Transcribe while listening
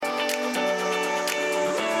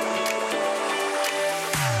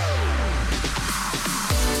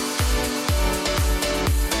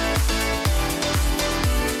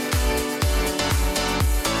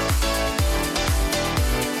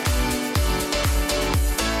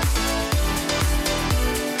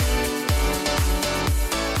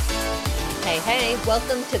Hi,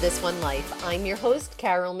 welcome to This One Life. I'm your host,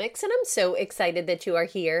 Carol Mix, and I'm so excited that you are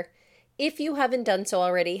here. If you haven't done so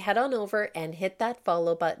already, head on over and hit that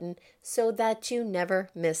follow button so that you never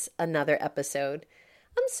miss another episode.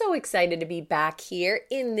 I'm so excited to be back here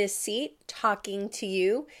in this seat talking to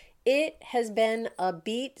you. It has been a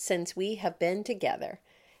beat since we have been together,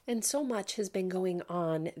 and so much has been going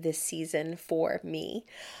on this season for me.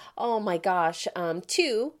 Oh my gosh,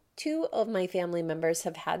 two of my family members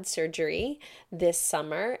have had surgery this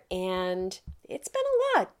summer, and it's been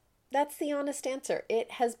a lot. That's the honest answer.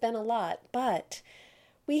 It has been a lot, but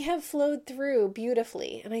we have flowed through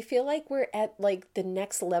beautifully, and I feel like we're at like the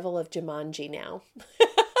next level of Jumanji now.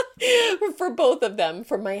 For both of them.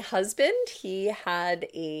 For my husband, he had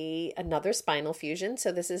another spinal fusion.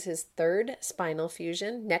 So this is his third spinal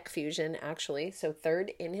fusion, neck fusion actually. So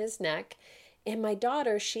third in his neck. And my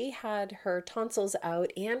daughter, she had her tonsils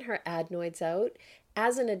out and her adenoids out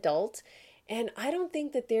as an adult. And I don't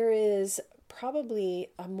think that there is probably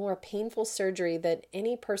a more painful surgery that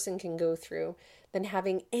any person can go through than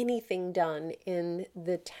having anything done in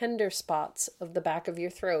the tender spots of the back of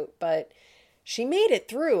your throat. But she made it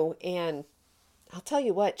through, and I'll tell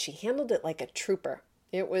you what, she handled it like a trooper.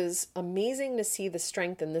 It was amazing to see the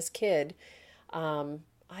strength in this kid.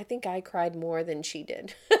 I think I cried more than she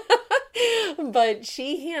did. But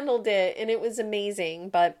she handled it, and it was amazing.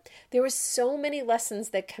 But there were so many lessons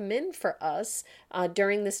that come in for us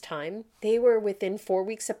during this time. They were within 4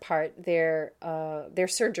 weeks apart. Their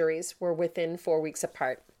surgeries were within 4 weeks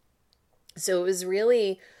apart. So it was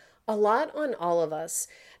really a lot on all of us,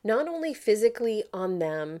 not only physically on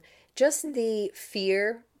them, just the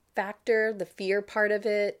fear factor, the fear part of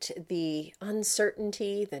it, the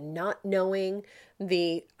uncertainty, the not knowing,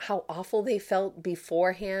 the how awful they felt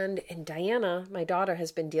beforehand. And Diana, my daughter,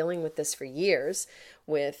 has been dealing with this for years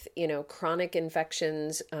with, chronic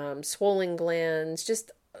infections, swollen glands,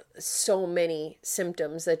 just so many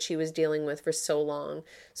symptoms that she was dealing with for so long.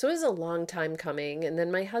 So it was a long time coming. And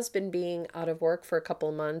then my husband being out of work for a couple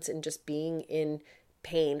of months and just being in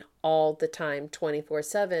pain all the time,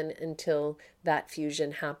 24/7, until that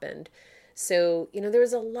fusion happened. So, there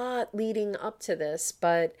was a lot leading up to this,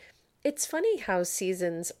 but it's funny how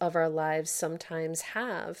seasons of our lives sometimes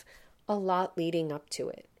have a lot leading up to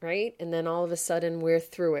it, right? And then all of a sudden we're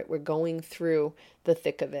through it. We're going through the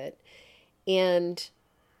thick of it. And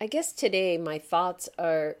I guess today my thoughts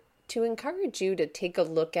are to encourage you to take a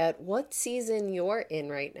look at what season you're in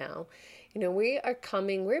right now.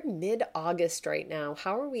 We're mid-August right now.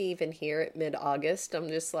 How are we even here at mid-August? I'm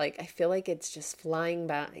just like, I feel like it's just flying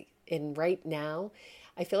by. And right now,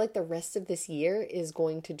 I feel like the rest of this year is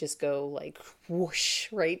going to just go like whoosh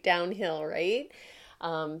right downhill, right?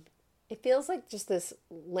 It feels like just this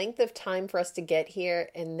length of time for us to get here.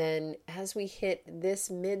 And then as we hit this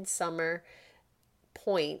midsummer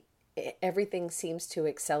point, everything seems to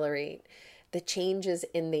accelerate. The changes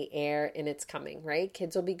in the air, and it's coming, right?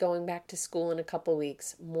 Kids will be going back to school in a couple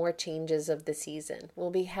weeks. More changes of the season. We'll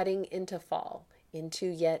be heading into fall, into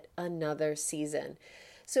yet another season.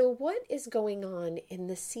 So what is going on in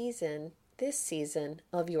this season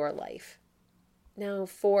of your life? Now,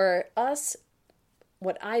 for us,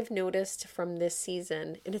 what I've noticed from this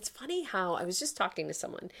season, and it's funny how I was just talking to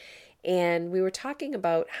someone, and we were talking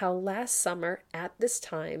about how last summer at this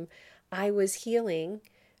time, I was healing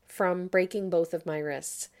from breaking both of my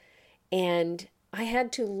wrists. And I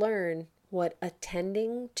had to learn what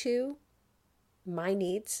attending to my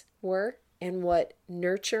needs were and what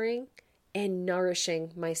nurturing and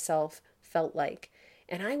nourishing myself felt like.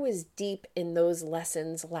 And I was deep in those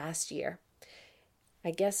lessons last year.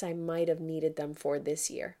 I guess I might have needed them for this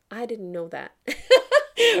year. I didn't know that.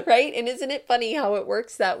 Right? And isn't it funny how it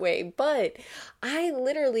works that way? But I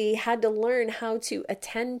literally had to learn how to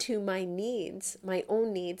attend to my needs, my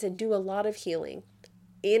own needs, and do a lot of healing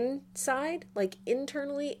inside, like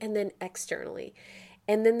internally, and then externally.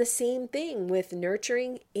 And then the same thing with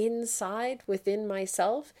nurturing inside within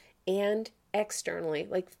myself and externally,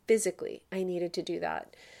 like physically. I needed to do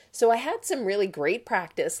that. So I had some really great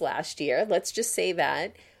practice last year. Let's just say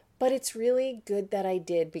that. But it's really good that I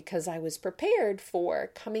did because I was prepared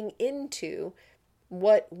for coming into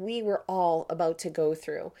what we were all about to go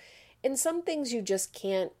through. And some things you just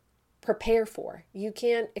can't prepare for. You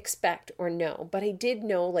can't expect or know. But I did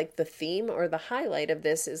know like the theme or the highlight of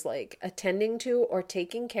this is like attending to or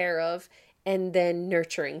taking care of and then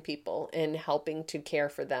nurturing people and helping to care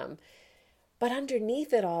for them. But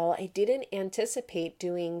underneath it all, I didn't anticipate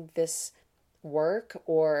doing this work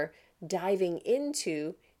or diving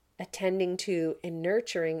into attending to and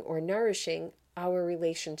nurturing or nourishing our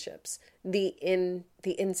relationships, the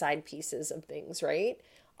inside pieces of things, right?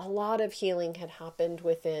 a lot of healing had happened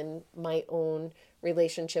within my own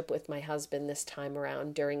relationship with my husband this time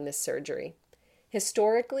around during this surgery.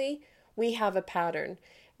 Historically, we have a pattern.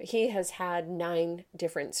 He has had 9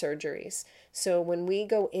 different surgeries. So when we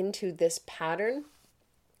go into this pattern,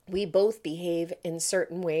 we both behave in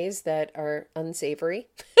certain ways that are unsavory.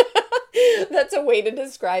 That's a way to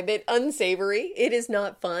describe it. Unsavory. It is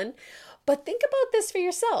not fun. But think about this for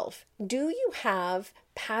yourself. Do you have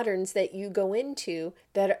patterns that you go into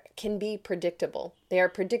that can be predictable? They are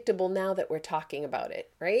predictable now that we're talking about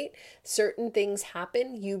it, right? Certain things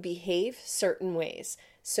happen, you behave certain ways.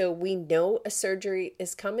 So we know a surgery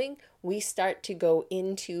is coming. We start to go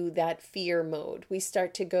into that fear mode. We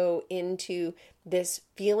start to go into this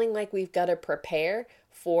feeling like we've got to prepare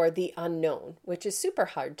for the unknown, which is super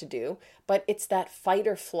hard to do, but it's that fight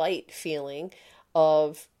or flight feeling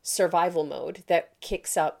of survival mode that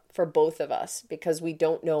kicks up for both of us because we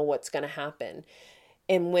don't know what's going to happen.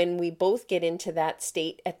 And when we both get into that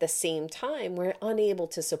state at the same time, we're unable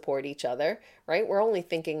to support each other, right? We're only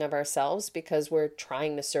thinking of ourselves because we're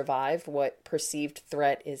trying to survive what perceived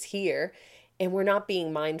threat is here. And we're not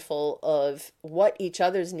being mindful of what each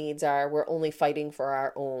other's needs are. We're only fighting for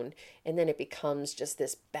our own. And then it becomes just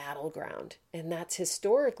this battleground. And that's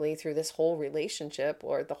historically through this whole relationship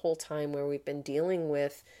or the whole time where we've been dealing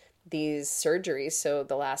with these surgeries. So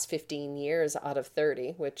the last 15 years out of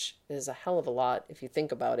 30, which is a hell of a lot if you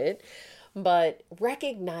think about it. But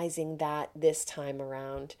recognizing that this time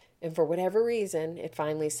around, and for whatever reason, it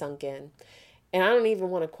finally sunk in. And I don't even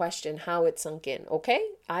want to question how it sunk in, okay?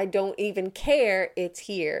 I don't even care. It's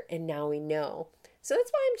here, and now we know. So that's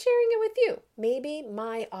why I'm sharing it with you. Maybe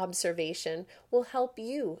my observation will help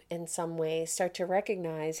you in some way start to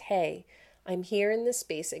recognize, hey, I'm here in this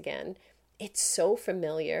space again. It's so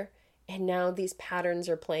familiar, and now these patterns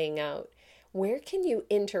are playing out. Where can you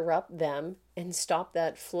interrupt them and stop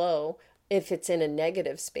that flow if it's in a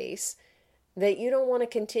negative space that you don't want to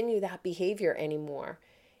continue that behavior anymore?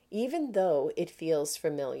 Even though it feels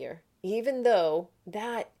familiar, even though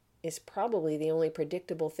that is probably the only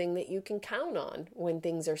predictable thing that you can count on when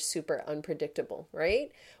things are super unpredictable,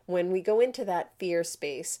 right? When we go into that fear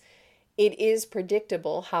space, it is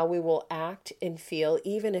predictable how we will act and feel,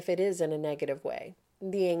 even if it is in a negative way.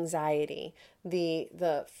 The anxiety,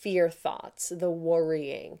 the fear thoughts, the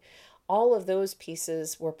worrying, all of those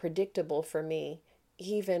pieces were predictable for me,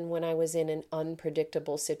 even when I was in an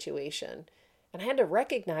unpredictable situation. And I had to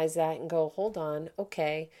recognize that and go, hold on,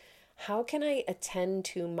 okay, how can I attend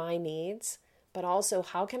to my needs, but also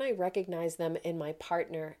how can I recognize them in my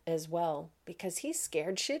partner as well? Because he's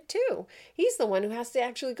scared shit too. He's the one who has to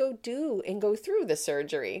actually go do and go through the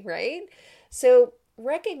surgery, right? So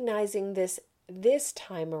recognizing this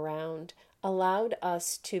time around allowed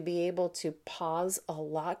us to be able to pause a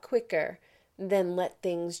lot quicker than let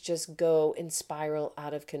things just go and spiral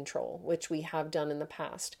out of control, which we have done in the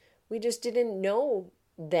past. We just didn't know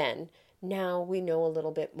then. Now we know a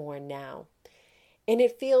little bit more now. And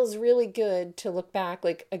it feels really good to look back.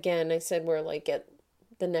 Like, again, I said we're like at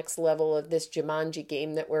the next level of this Jumanji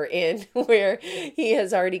game that we're in, where he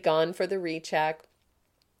has already gone for the recheck.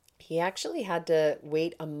 He actually had to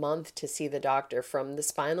wait a month to see the doctor from the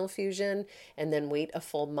spinal fusion and then wait a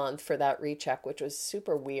full month for that recheck, which was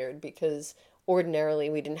super weird because ordinarily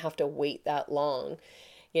we didn't have to wait that long.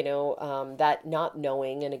 That not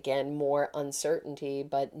knowing, and again, more uncertainty.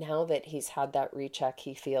 But now that he's had that recheck,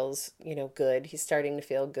 he feels, good. He's starting to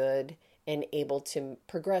feel good and able to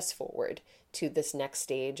progress forward to this next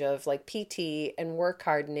stage of like PT and work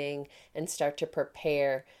hardening and start to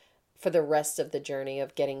prepare for the rest of the journey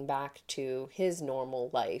of getting back to his normal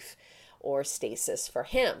life or stasis for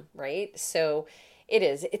him, right? So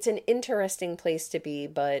it's an interesting place to be,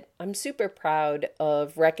 but I'm super proud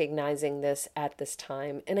of recognizing this at this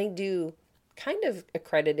time. And I do kind of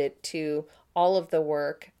accredit it to all of the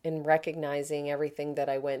work and recognizing everything that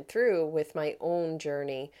I went through with my own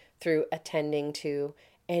journey through attending to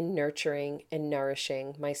and nurturing and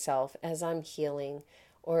nourishing myself as I'm healing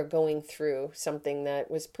or going through something that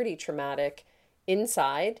was pretty traumatic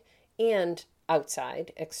inside and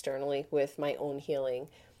outside externally with my own healing.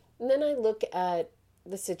 And then I look at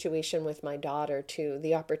the situation with my daughter too,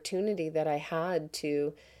 the opportunity that I had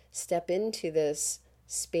to step into this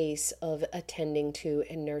space of attending to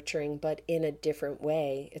and nurturing, but in a different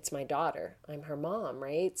way. It's my daughter. I'm her mom,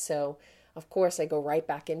 right? So of course I go right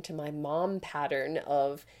back into my mom pattern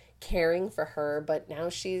of caring for her, but now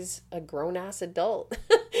she's a grown-ass adult.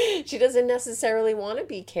 She doesn't necessarily want to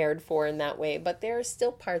be cared for in that way, but there are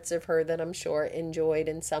still parts of her that I'm sure enjoyed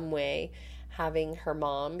in some way having her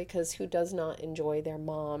mom, because who does not enjoy their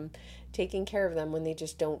mom taking care of them when they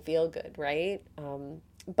just don't feel good, right?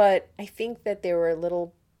 But I think that there were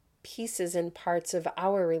little pieces and parts of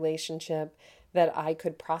our relationship that I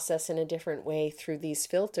could process in a different way through these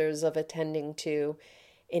filters of attending to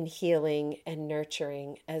and healing and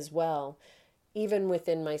nurturing as well. Even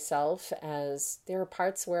within myself, as there are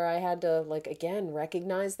parts where I had to, like, again,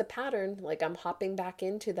 recognize the pattern. Like, I'm hopping back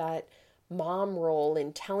into that mom role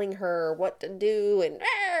and telling her what to do and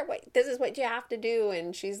wait, this is what you have to do,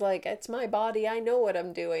 and she's like, it's my body, I know what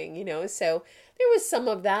I'm doing, so there was some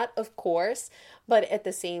of that, of course, but at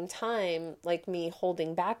the same time, like, me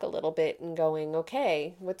holding back a little bit and going,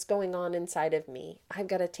 okay, what's going on inside of me? I've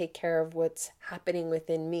got to take care of what's happening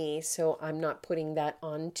within me, so I'm not putting that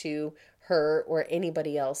onto her or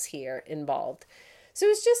anybody else here involved. So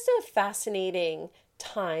it's just a fascinating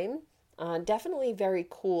time, definitely very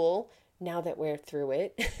cool now that we're through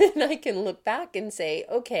it. And I can look back and say,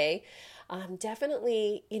 okay,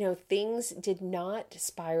 definitely, things did not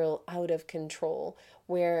spiral out of control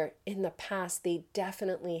where in the past they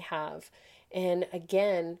definitely have. And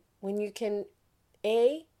again, when you can,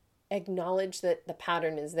 A, acknowledge that the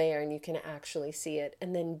pattern is there and you can actually see it,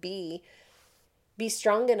 and then B, be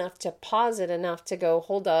strong enough to pause it enough to go,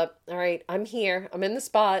 hold up, all right, I'm here, I'm in the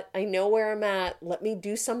spot, I know where I'm at, let me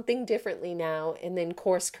do something differently now, and then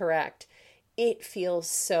course correct. It feels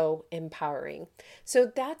so empowering.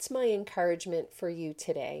 So that's my encouragement for you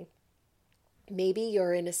today. Maybe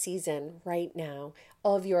you're in a season right now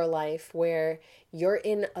of your life where you're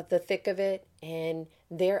in the thick of it and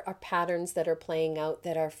there are patterns that are playing out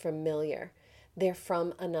that are familiar. They're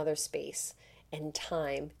from another space and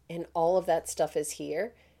time, and all of that stuff is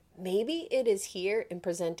here. Maybe it is here and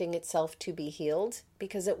presenting itself to be healed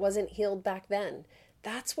because it wasn't healed back then.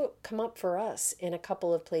 That's what come up for us in a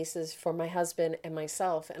couple of places for my husband and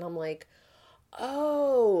myself. And I'm like,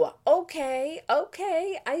 oh, okay,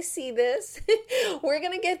 I see this. We're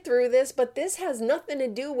going to get through this, but this has nothing to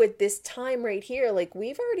do with this time right here. Like,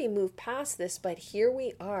 we've already moved past this, but here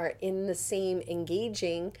we are in the same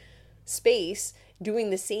engaging space doing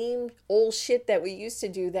the same old shit that we used to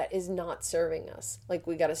do that is not serving us. Like,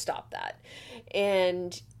 we got to stop that.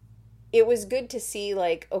 And it was good to see,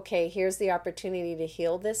 like, okay, here's the opportunity to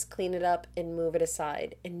heal this, clean it up, and move it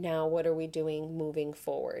aside. And now what are we doing moving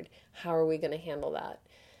forward? How are we going to handle that?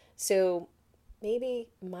 So maybe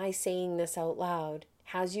my saying this out loud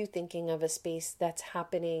has you thinking of a space that's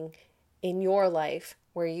happening in your life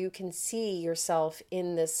where you can see yourself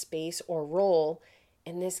in this space or role,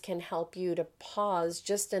 and this can help you to pause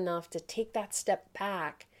just enough to take that step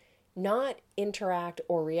back, not interact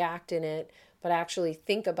or react in it, but actually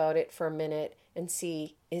think about it for a minute and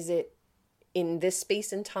see, is it in this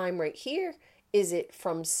space and time right here? Is it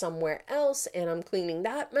from somewhere else and I'm cleaning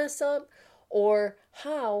that mess up? Or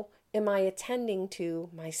how am I attending to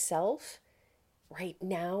myself right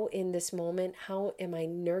now in this moment? How am I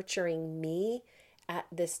nurturing me at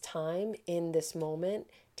this time in this moment,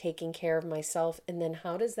 taking care of myself? And then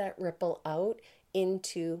how does that ripple out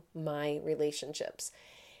into my relationships?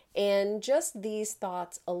 And just these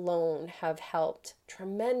thoughts alone have helped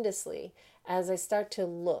tremendously as I start to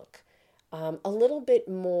look a little bit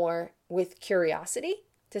more with curiosity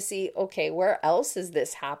to see, okay, where else is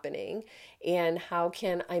this happening? And how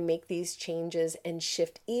can I make these changes and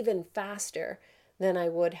shift even faster than I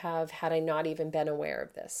would have had I not even been aware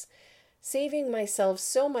of this? Saving myself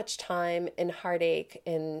so much time and heartache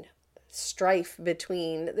and strife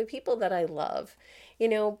between the people that I love,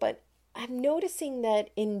 but I'm noticing that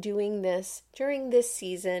in doing this during this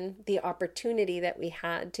season, the opportunity that we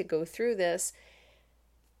had to go through this,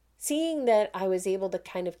 seeing that I was able to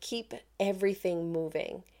kind of keep everything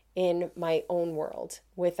moving in my own world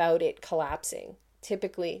without it collapsing.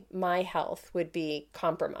 Typically, my health would be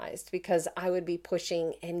compromised because I would be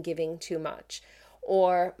pushing and giving too much,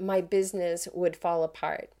 or my business would fall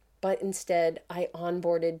apart. But instead, I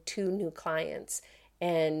onboarded 2 new clients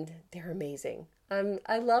and they're amazing.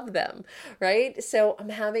 I love them, right? So I'm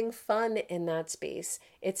having fun in that space.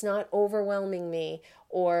 It's not overwhelming me,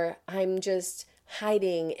 or I'm just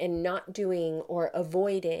hiding and not doing or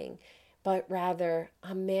avoiding, but rather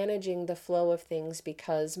I'm managing the flow of things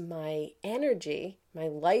because my energy, my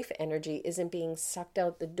life energy, isn't being sucked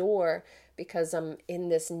out the door because I'm in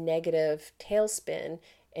this negative tailspin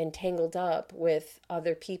and tangled up with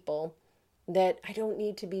other people that I don't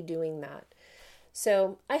need to be doing that.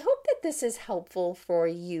 So I hope that this is helpful for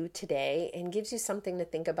you today and gives you something to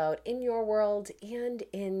think about in your world and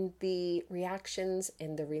in the reactions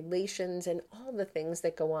and the relations and all the things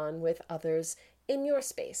that go on with others in your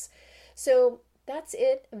space. So that's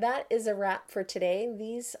it. That is a wrap for today.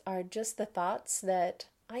 These are just the thoughts that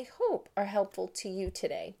I hope are helpful to you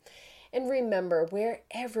today. And remember,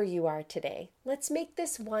 wherever you are today, let's make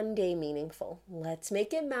this one day meaningful. Let's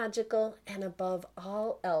make it magical. And above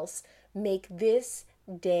all else, make this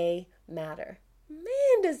day matter.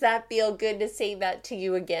 Man, does that feel good to say that to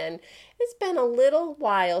you again. It's been a little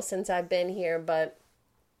while since I've been here, but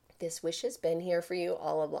this wish has been here for you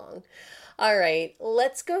all along. All right,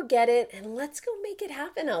 let's go get it and let's go make it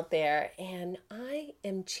happen out there. And I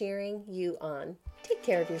am cheering you on. Take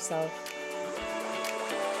care of yourself.